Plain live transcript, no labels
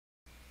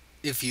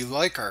If you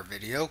like our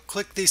video,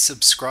 click the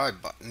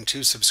subscribe button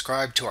to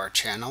subscribe to our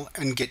channel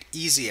and get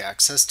easy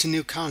access to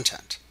new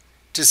content.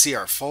 To see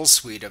our full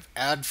suite of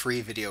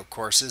ad-free video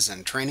courses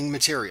and training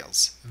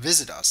materials,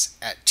 visit us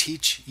at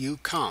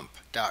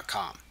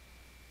teachucomp.com.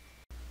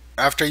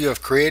 After you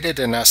have created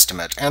an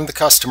estimate and the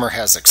customer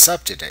has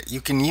accepted it,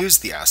 you can use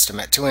the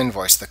estimate to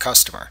invoice the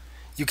customer.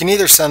 You can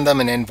either send them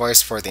an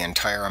invoice for the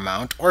entire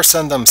amount or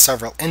send them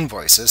several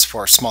invoices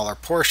for smaller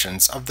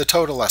portions of the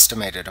total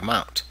estimated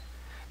amount.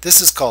 This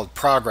is called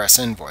progress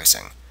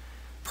invoicing.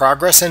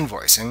 Progress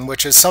invoicing,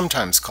 which is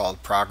sometimes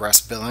called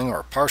progress billing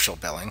or partial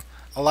billing,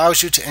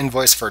 allows you to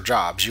invoice for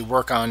jobs you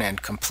work on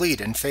and complete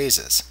in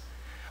phases.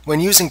 When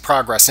using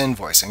progress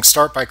invoicing,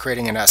 start by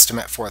creating an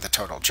estimate for the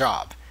total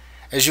job.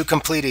 As you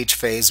complete each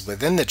phase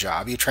within the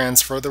job, you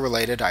transfer the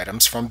related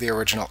items from the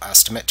original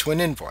estimate to an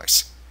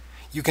invoice.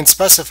 You can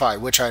specify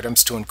which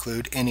items to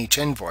include in each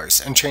invoice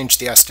and change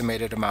the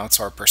estimated amounts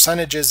or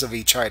percentages of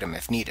each item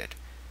if needed.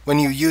 When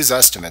you use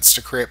estimates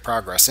to create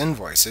progress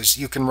invoices,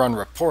 you can run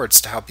reports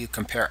to help you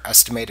compare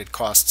estimated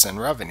costs and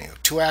revenue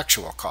to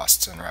actual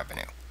costs and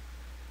revenue.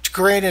 To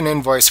create an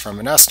invoice from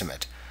an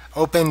estimate,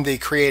 open the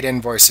Create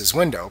Invoices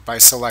window by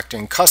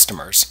selecting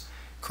Customers,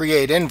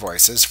 Create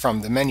Invoices from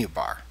the menu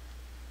bar.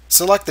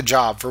 Select the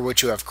job for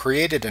which you have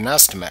created an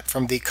estimate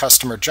from the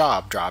Customer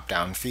Job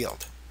drop-down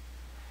field.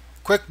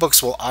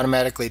 QuickBooks will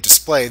automatically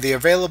display the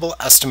Available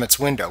Estimates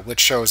window,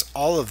 which shows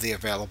all of the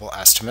available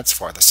estimates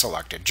for the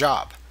selected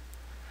job.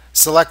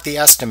 Select the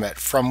estimate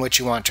from which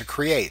you want to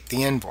create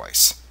the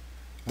invoice.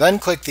 Then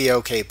click the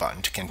OK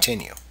button to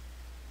continue.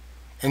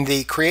 In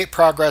the Create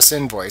Progress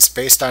Invoice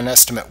Based on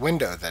Estimate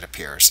window that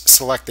appears,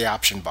 select the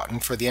Option button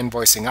for the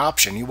invoicing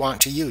option you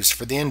want to use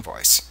for the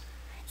invoice.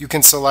 You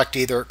can select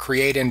either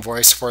Create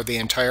Invoice for the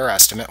entire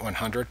estimate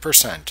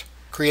 100%,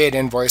 Create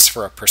Invoice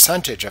for a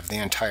percentage of the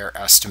entire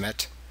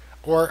estimate,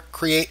 or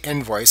Create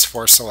Invoice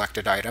for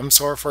selected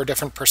items or for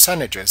different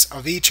percentages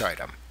of each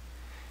item.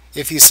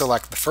 If you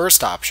select the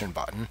first option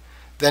button,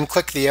 then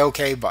click the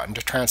OK button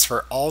to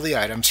transfer all the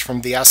items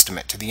from the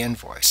estimate to the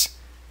invoice.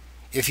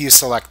 If you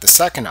select the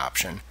second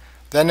option,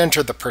 then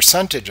enter the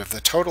percentage of the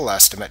total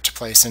estimate to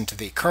place into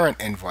the current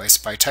invoice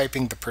by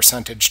typing the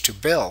percentage to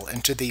bill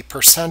into the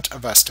Percent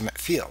of Estimate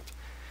field.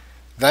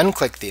 Then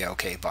click the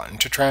OK button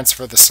to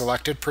transfer the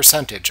selected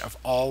percentage of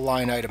all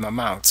line item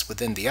amounts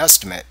within the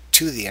estimate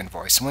to the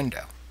invoice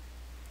window.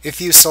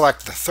 If you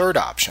select the third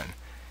option,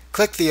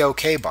 click the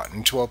OK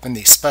button to open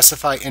the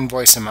Specify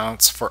Invoice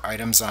Amounts for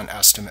Items on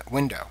Estimate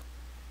window.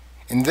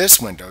 In this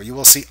window, you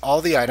will see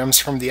all the items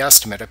from the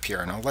estimate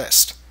appear in a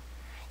list.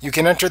 You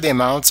can enter the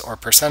amounts or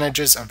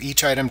percentages of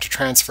each item to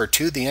transfer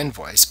to the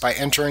invoice by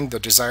entering the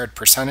desired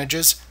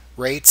percentages,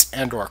 rates,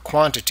 and/or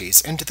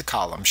quantities into the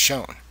columns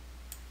shown.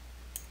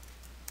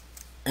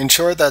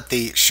 Ensure that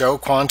the Show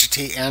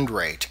Quantity and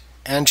Rate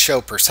and Show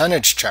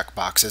Percentage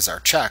checkboxes are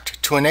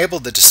checked to enable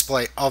the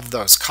display of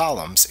those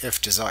columns if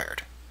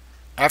desired.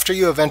 After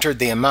you have entered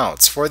the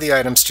amounts for the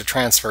items to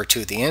transfer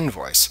to the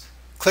invoice,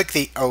 click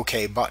the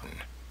OK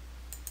button.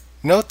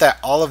 Note that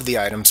all of the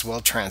items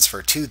will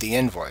transfer to the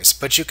invoice,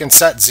 but you can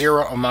set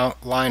zero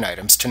amount line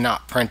items to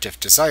not print if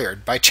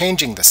desired by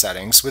changing the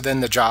settings within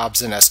the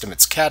Jobs and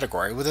Estimates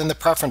category within the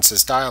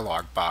Preferences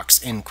dialog box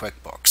in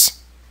QuickBooks.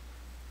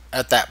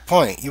 At that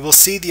point, you will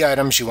see the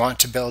items you want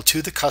to bill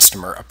to the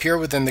customer appear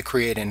within the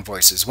Create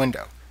Invoices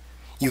window.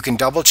 You can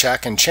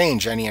double-check and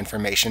change any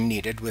information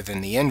needed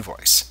within the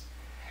invoice.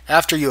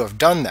 After you have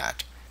done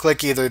that,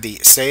 click either the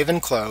Save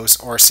and Close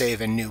or Save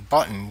and New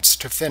buttons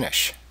to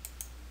finish.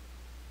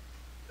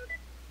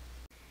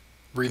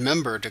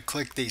 Remember to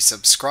click the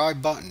subscribe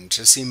button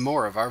to see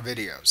more of our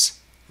videos.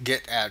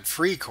 Get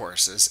ad-free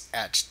courses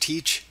at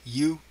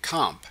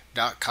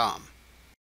teachucomp.com.